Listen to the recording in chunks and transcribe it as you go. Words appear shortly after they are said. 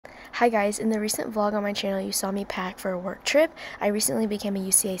Hi guys, in the recent vlog on my channel you saw me pack for a work trip. I recently became a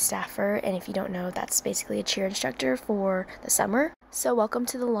UCA staffer, and if you don't know, that's basically a cheer instructor for the summer. So welcome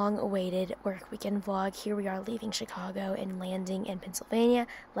to the long-awaited work weekend vlog. Here we are leaving Chicago and landing in Pennsylvania.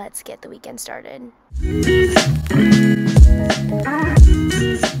 Let's get the weekend started.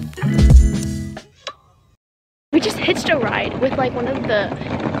 We just hitched a ride with like one of the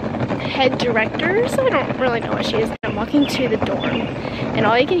head directors. I don't really know what she is. I'm walking to the dorm and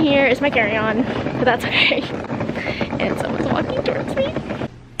all you can hear is my carry-on, but that's okay. And someone's walking towards me.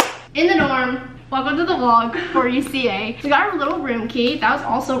 In the dorm, welcome to the vlog for UCA. We got our little room key. That was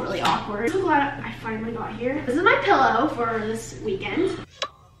also really awkward. I'm so glad I finally got here. This is my pillow for this weekend.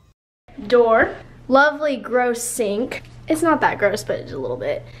 Door. Lovely gross sink. It's not that gross, but it's a little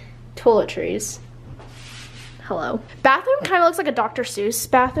bit. Toiletries. Hello. Bathroom kind of looks like a Dr. Seuss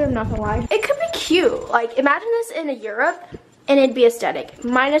bathroom, not gonna lie. It could be cute. Like, imagine this in Europe and it'd be aesthetic,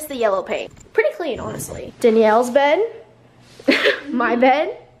 minus the yellow paint. Pretty clean, honestly. Danielle's bed, my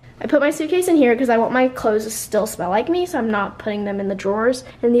bed. I put my suitcase in here because I want my clothes to still smell like me, so I'm not putting them in the drawers.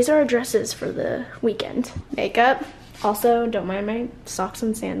 And these are our dresses for the weekend. Makeup. Also, don't mind my socks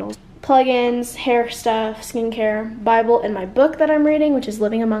and sandals. Plugins, hair stuff, skincare, Bible, and my book that I'm reading, which is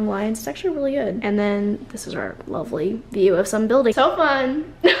Living Among Lions. It's actually really good. And then this is our lovely view of some building. So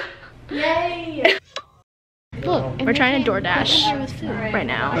fun! Yay! Look, we're trying to DoorDash right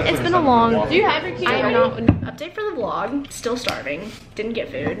now. It's been a long, I am not an update for the vlog. Still starving, didn't get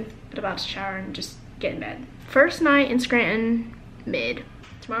food, but about to shower and just get in bed. First night in Scranton, mid.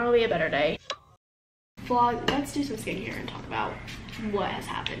 Tomorrow will be a better day. Vlog, let's do some skincare and talk about what has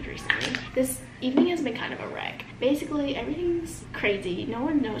happened recently. This evening has been kind of a wreck. Basically, everything's crazy. No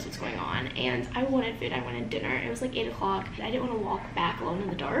one knows what's going on, and I wanted food. I wanted dinner. It was like 8 o'clock. I didn't want to walk back alone in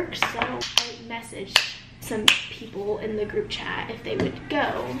the dark, so I messaged some people in the group chat if they would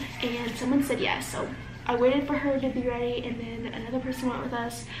go, and someone said yes. So I waited for her to be ready, and then another person went with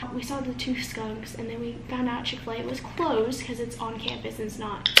us. We saw the 2 skunks, and then we found out Chick-fil-A was closed because it's on campus and it's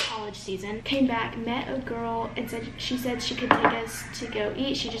not college season. Came back, met a girl, and she said she could take us to go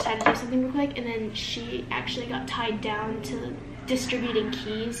eat. She just had to do something real quick, and then she actually got tied down to distributing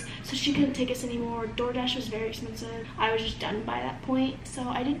keys, so she couldn't take us anymore. DoorDash was very expensive. I was just done by that point, so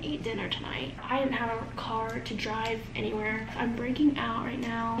I didn't eat dinner tonight. I didn't have a car to drive anywhere. I'm breaking out right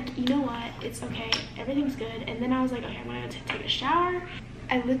now. Like, you know what? It's okay. Everything's good. And then I was like, okay, I'm gonna take a shower.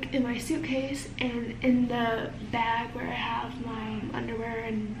 I look in my suitcase, and in the bag where I have my underwear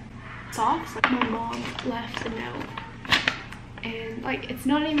and socks, like, my mom left a note. And like, it's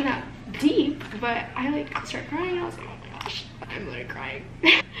not even that deep, but I like start crying. I was like, oh my gosh, I'm literally crying.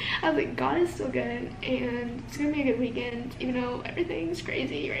 I was like, God is so good, and it's gonna be a good weekend, even though everything's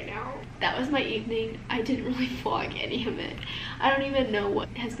crazy right now. That was my evening. I didn't really vlog any of it. I don't even know what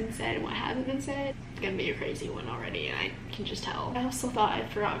has been said and what hasn't been said. It's gonna be a crazy one already, and I can just tell. I also thought I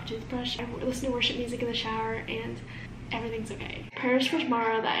forgot a toothbrush. I listened to worship music in the shower, and everything's okay. Prayers for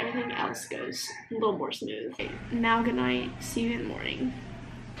tomorrow that everything else goes a little more smooth. Okay, now good night. See you in the morning.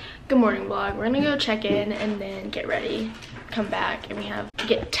 Good morning vlog. We're gonna go check in and then get ready, come back, and we have to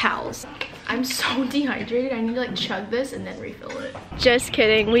get towels. I'm so dehydrated. I need to like chug this and then refill it. Just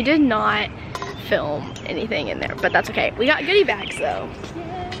kidding. We did not film anything in there, but that's okay. We got goodie bags though.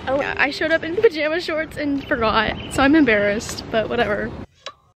 Oh yeah, I showed up in pajama shorts and forgot, so I'm embarrassed, but whatever.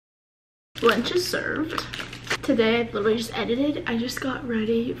 Lunch is served. Today I literally just edited. I just got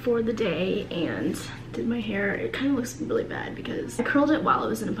ready for the day and did my hair. It kind of looks really bad because I curled it while it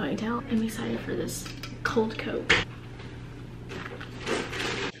was in a ponytail. I'm excited for this cold coat.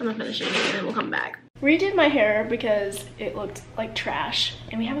 I'm not finishing it and then we'll come back. Redid my hair because it looked like trash,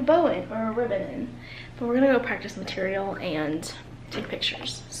 and we have a bow in or a ribbon in, but we're gonna go practice material and take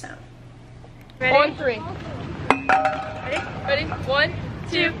pictures. So ready? On 3. Ready? 1,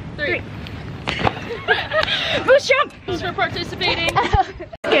 2, 3. Boost jump! Thanks for participating.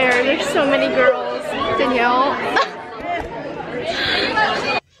 Scared. There's so many girls. Danielle.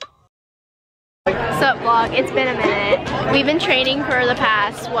 What's up, vlog? It's been a minute. We've been training for the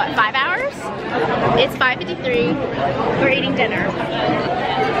past, what, 5 hours? It's 5:53. We're eating dinner.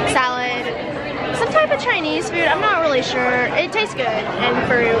 Salad. Some type of Chinese food. I'm not really sure. It tastes good. And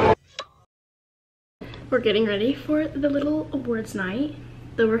fruit. We're getting ready for the little awards night.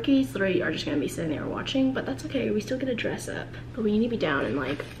 The rookies literally are just gonna be sitting there watching, but that's okay. We still get to dress up, but we need to be down in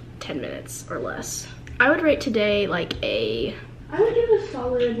like 10 minutes or less. I would rate today like I would give it a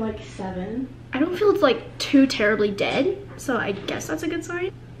solid like 7. I don't feel it's like too terribly dead, so I guess that's a good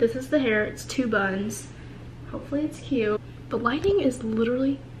sign. This is the hair. It's 2 buns. Hopefully it's cute. The lighting is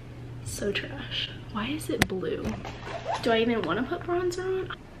literally so trash. Why is it blue? Do I even want to put bronzer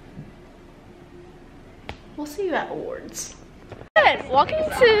on? we'll see you at awards. Good. Walking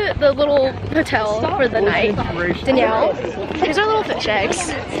to the little hotel for the night. Danielle, here's our little fish eggs.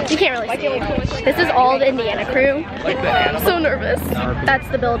 You can't really see. This is all the Indiana crew. I'm so nervous. That's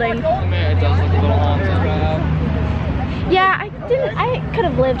the building. Yeah, I could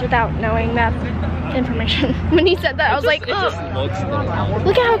have lived without knowing that information. When he said that, I was like, ugh.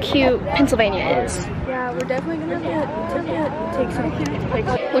 Look at how cute Pennsylvania is. Yeah, we're definitely gonna have to take some pictures.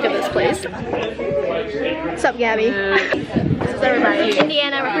 Look at this place. What's up, Gabby? This is everybody.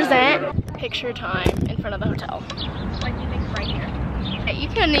 Indiana represent. Picture time in front of the hotel. Like you think right here. You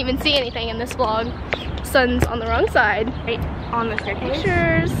couldn't even see anything in this vlog. Sun's on the wrong side. Right on the staircase.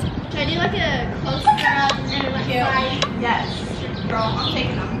 Pictures. Should I do like a close up and like side? Yes. Girl, I'm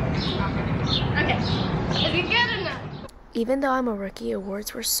taking them. Okay. Is it good enough? Even though I'm a rookie,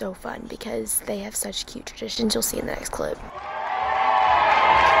 awards were so fun because they have such cute traditions you'll see in the next clip.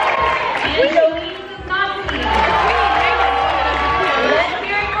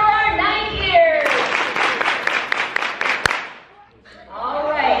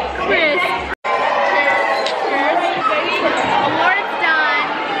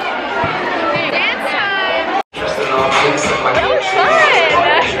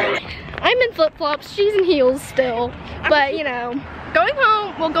 Flip-flops, she's in heels still, but you know, going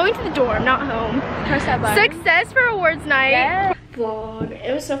home, well, going to the dorm, not home. Press that button. Success for awards night. Yeah. Vlog,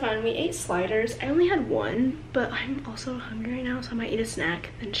 it was so fun. We ate sliders. I only had one, but I'm also hungry right now, so I might eat a snack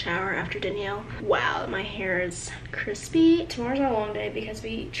and shower after Danielle. Wow, my hair is crispy. Tomorrow's our long day because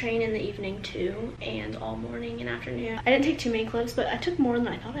we train in the evening too, and all morning and afternoon. I didn't take too many clips, but I took more than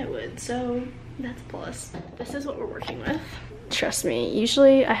I thought I would, so that's a plus. This is what we're working with. Trust me,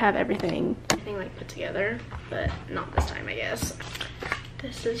 usually I have everything like put together, but not this time, I guess.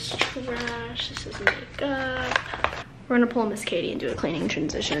 This is trash, this is makeup. We're gonna pull Miss Katie and do a cleaning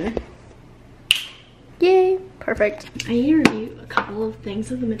transition. Yay, perfect. I need to review a couple of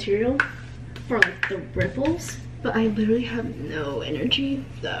things of the material for like the ripples, but I literally have no energy,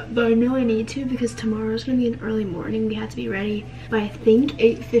 but I know I need to because tomorrow's gonna be an early morning. We have to be ready by I think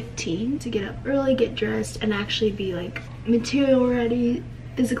 8:15 to get up early, get dressed, and actually be like material ready,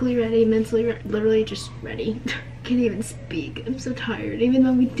 physically ready, mentally ready, literally just ready. Can't even speak. I'm so tired, even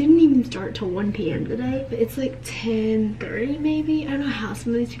though we didn't even start till 1 p.m. today, but it's like 10:30 maybe. I don't know how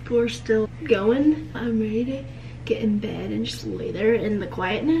some of these people are still going. I'm ready to get in bed and just lay there in the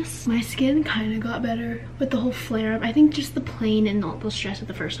quietness. My skin kind of got better with the whole flare up. I think just the pain and all the stress of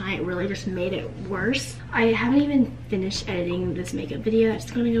the first night really just made it worse. I haven't even finished editing this makeup video. It's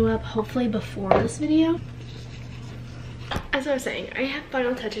gonna go up hopefully before this video. As I was saying, I have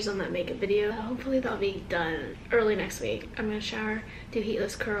final touches on that makeup video. Hopefully that'll be done early next week. I'm gonna shower, do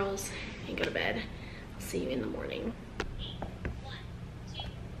heatless curls, and go to bed. I'll see you in the morning.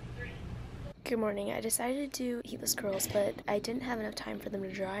 Good morning. I decided to do heatless curls, but I didn't have enough time for them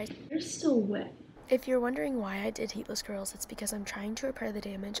to dry. They're still wet. If you're wondering why I did heatless curls, it's because I'm trying to repair the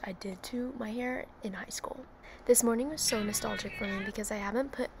damage I did to my hair in high school. This morning was so nostalgic for me because I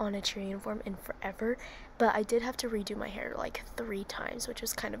haven't put on a cheer uniform in forever, but I did have to redo my hair like 3 times, which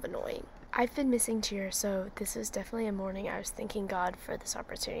was kind of annoying. I've been missing cheer, so this was definitely a morning I was thanking God for this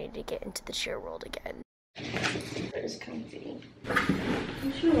opportunity to get into the cheer world again. It's comfy.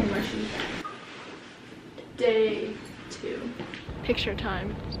 I'm sure my shoes. Day 2. Picture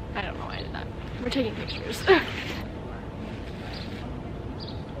time. I don't know why I did that. We're taking pictures.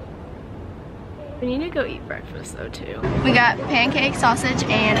 We need to go eat breakfast though too. We got pancake, sausage,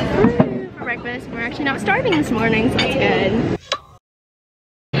 and fruit for breakfast. We're actually not starving this morning, so that's good.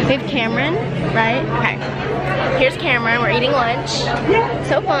 We have Cameron, right? Okay. Here's Cameron. We're eating lunch.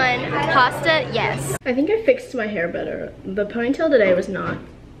 So fun. Pasta, yes. I think I fixed my hair better. The ponytail today was not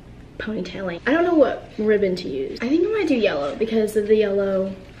ponytailing. I don't know what ribbon to use. I think I'm gonna do yellow because of the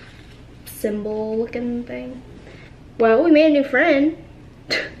yellow symbol looking thing. Well, we made a new friend.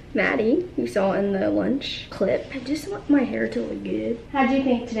 Maddie, you saw in the lunch clip. I just want my hair to look good. How do you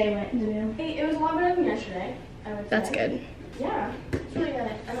think today went, Jamil? It was a lot better than yesterday, I would say. That's good. Yeah, it's really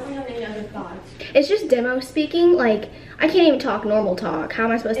good. I don't have any other thoughts. It's just demo speaking. Like, I can't even talk normal talk. How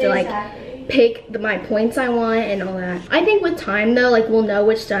am I supposed to like pick my points I want and all that? I think with time though, like we'll know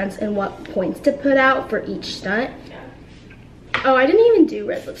which stunts and what points to put out for each stunt. Yeah. Oh, I didn't even do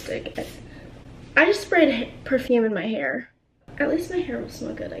red lipstick. I just sprayed perfume in my hair. At least my hair will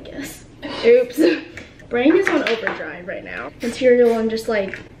smell good, I guess. Oops. Brain is on overdrive right now. Material, I'm just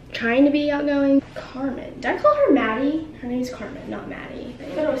like trying to be outgoing. Carmen. Did I call her Maddie? Her name's Carmen, not Maddie. I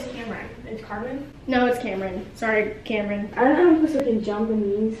thought it was Cameron. It's Carmen? No, it's Cameron. Sorry, Cameron. I don't know if we can jump in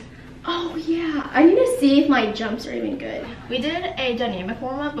these. Oh yeah, I need to see if my jumps are even good. We did a dynamic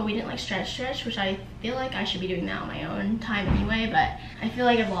warm-up, but we didn't like stretch, which I feel like I should be doing that on my own time anyway, but I feel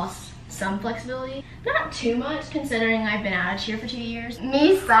like I've lost some flexibility. Not too much considering I've been out of cheer for 2 years.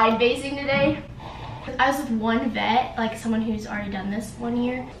 Me side basing today. I was with one vet, like someone who's already done this 1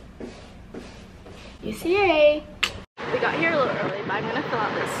 year. UCA. We got here a little early, but I'm gonna fill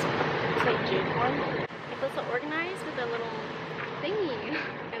out this like June form. It feels so organized with a little thingy.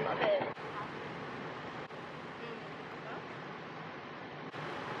 I love it.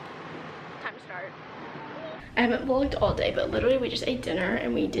 Time to start. I haven't vlogged all day, but literally we just ate dinner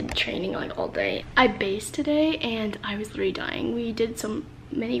and we did training like all day. I based today and I was literally dying. We did so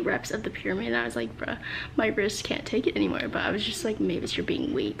many reps of the pyramid and I was like, bruh, my wrist can't take it anymore. But I was just like, Mavis, you're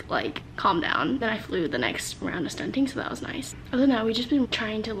being weak, like calm down. Then I flew the next round of stunting, so that was nice. Other than that, we've just been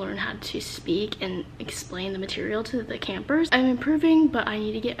trying to learn how to speak and explain the material to the campers. I'm improving, but I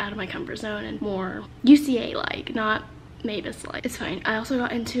need to get out of my comfort zone and more UCA like, not Mavis like. It's fine. I also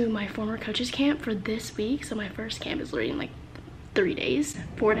got into my former coach's camp for this week, so my first camp is literally in like 3 days,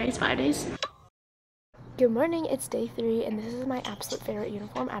 4 days, 5 days. Good morning, it's day 3 and this is my absolute favorite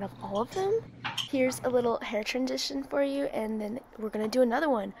uniform out of all of them. Here's a little hair transition for you and then we're gonna do another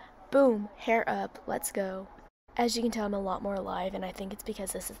one. Boom, hair up, let's go. As you can tell, I'm a lot more alive and I think it's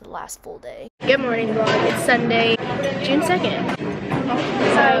because this is the last full day. Good morning vlog, it's Sunday, June 2nd.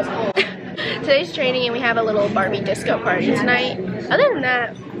 So today's training and we have a little Barbie disco party tonight. Other than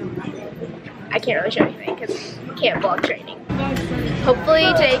that, I can't really show anything because I can't vlog training.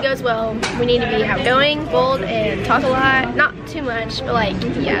 Hopefully today goes well. We need to be outgoing, bold, and talk a lot. Not too much, but like,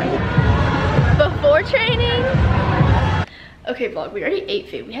 yeah. Before training. Okay, vlog, we already ate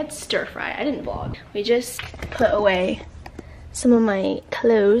food. We had stir fry. I didn't vlog. We just put away some of my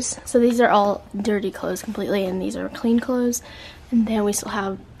clothes. So these are all dirty clothes completely, and these are clean clothes. And then we still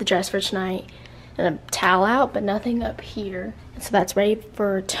have the dress for tonight and a towel out, but nothing up here. So that's ready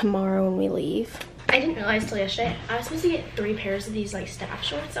for tomorrow when we leave. I didn't realize till yesterday, I was supposed to get 3 pairs of these like staff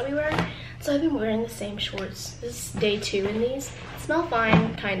shorts that we wear. So I've been wearing the same shorts. This is day 2 in these. They smell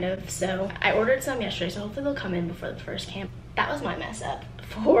fine, kind of. So I ordered some yesterday, so hopefully they'll come in before the first camp. That was my mess up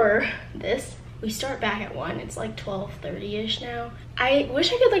for this. We start back at 1. It's like 12:30ish now. I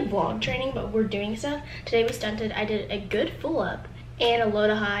wish I could like vlog training, but we're doing stuff. Today we stunted. I did a good full up and a low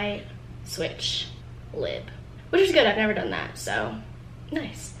to high switch lib, which was good. I've never done that, so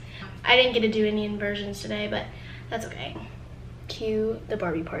nice. I didn't get to do any inversions today, but that's okay. Cue the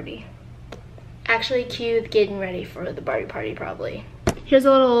Barbie party. Actually, cue getting ready for the Barbie party probably. Here's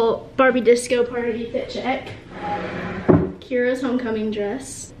a little Barbie disco party fit check. Kira's homecoming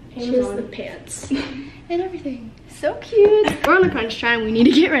dress. Here's the pants and everything. So cute. We're on the crunch time. We need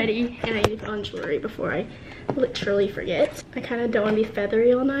to get ready, and I need to put on jewelry before I literally forget. I kind of don't want to be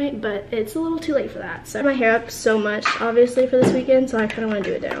feathery all night, but it's a little too late for that. So I have my hair up so much, obviously, for this weekend, so I kind of want to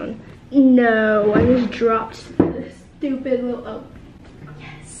do it down. No, I just dropped this stupid little, oh,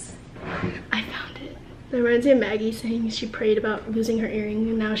 yes. I found it. That reminds me of Maggie saying she prayed about losing her earring,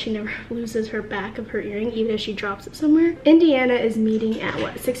 and now she never loses her back of her earring, even if she drops it somewhere. Indiana is meeting at,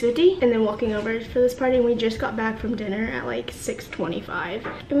 what, 6:50? And then walking over for this party, and we just got back from dinner at like 6:25.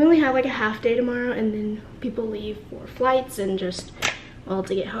 And we only have like a half day tomorrow, and then people leave for flights and just all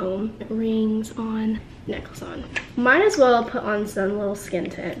to get home. Rings on, necklace on. Might as well put on some little skin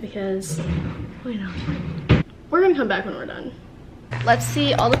tint because, why not? We're gonna come back when we're done. Let's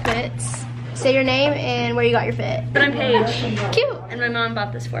see all the fits. Say your name and where you got your fit. But I'm Paige. Cute. And my mom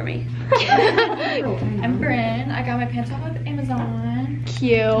bought this for me. I'm Bryn. I got my pants off of Amazon.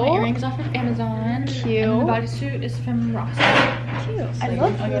 Cute. My earrings off of Amazon. Cute. And my bodysuit is from Ross. Cute. I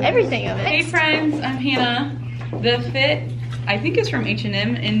love everything of it. Hey friends, I'm Hannah. The fit, I think, is from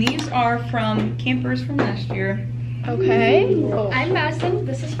H&M, and these are from campers from last year. Okay. Cool. I'm Madison.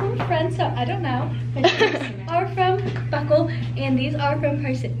 This is from Friends, so I don't know. These are from Buckle, and these are from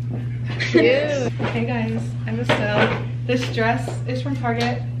Person. Cute. Hey guys, I'm Estelle. This dress is from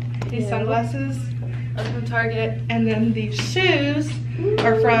Target. These sunglasses are from Target, and then these shoes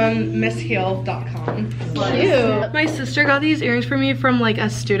are from missheel.com. Cute. My sister got these earrings for me from like a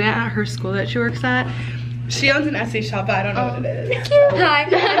student at her school that she works at. She owns an Etsy shop, but I don't know what it is. Hi,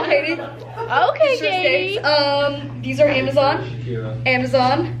 I'm Katie. Okay, Katie. These are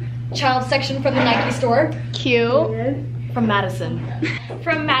Amazon child section from the Nike store. Cute. From Madison.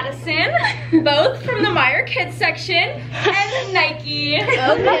 From Madison, both from the Meyer Kids section, and Nike.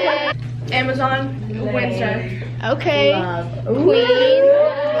 Okay. Amazon, Windsor. Okay. Queen.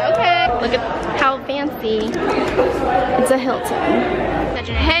 Okay. Look at how fancy. It's a Hilton.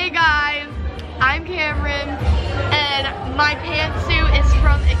 Hey guys, I'm Cameron, and my pantsuit is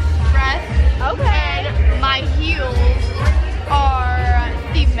from Express. dress. Okay. And my heels are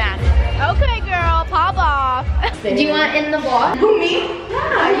thematic. Okay, girl, pop off. Do you want it in the vlog? Who, me?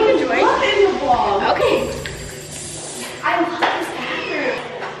 Yeah, you enjoy it in the vlog. Okay. I love this bathroom.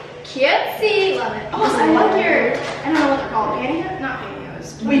 Cutesy. Love it. Oh, I love your, I don't know what they're called. Pantyhose? Not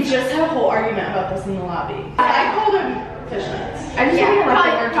pantyhose. We just had a whole argument about this in the lobby. I called them fishnets. I just Yeah, feel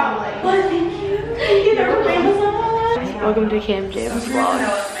like they were probably. But thank you. Thank you. They were from Amazon. Welcome to Cam Jam's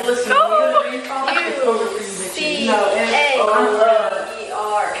vlog. Listen,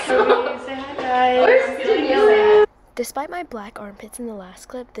 Say hi, guys. Despite my black armpits in the last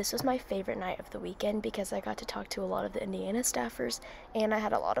clip, this was my favorite night of the weekend because I got to talk to a lot of the Indiana staffers and I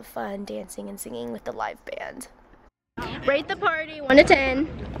had a lot of fun dancing and singing with the live band. Rate the party 1 to 10.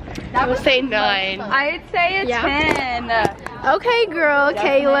 That would say 9. I'd say a 10. Okay, girl,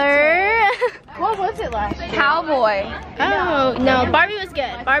 Kaylor. What was it last year? Cowboy. Oh, no, Barbie was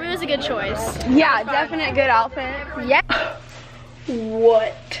good. Barbie was a good choice. Yeah, definite good outfit. Yeah.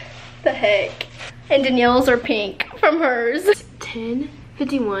 What the heck? And Danielle's are pink from hers.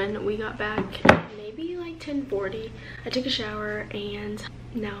 10:51, we got back maybe like 10:40. I took a shower and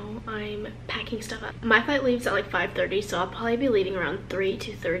now I'm packing stuff up. My flight leaves at like 5:30, so I'll probably be leaving around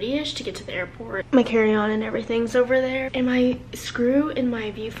 2:30ish to get to the airport. My carry-on and everything's over there. And my screw in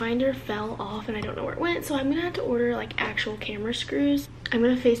my viewfinder fell off and I don't know where it went, so I'm gonna have to order like actual camera screws. I'm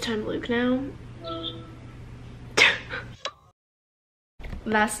gonna FaceTime Luke now.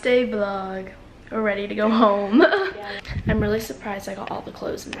 Last day vlog. We're ready to go home. I'm really surprised I got all the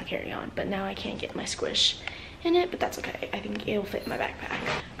clothes in my carry-on, but now I can't get my squish in it, but that's okay. I think it'll fit in my backpack.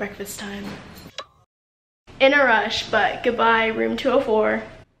 Breakfast time. In a rush, but goodbye, room 204.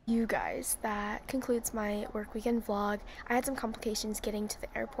 You guys, that concludes my work weekend vlog. I had some complications getting to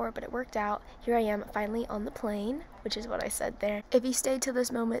the airport, but it worked out. Here I am finally on the plane, which is what I said there. If you stayed to this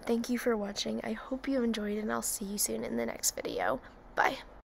moment, thank you for watching. I hope you enjoyed, and I'll see you soon in the next video. Bye.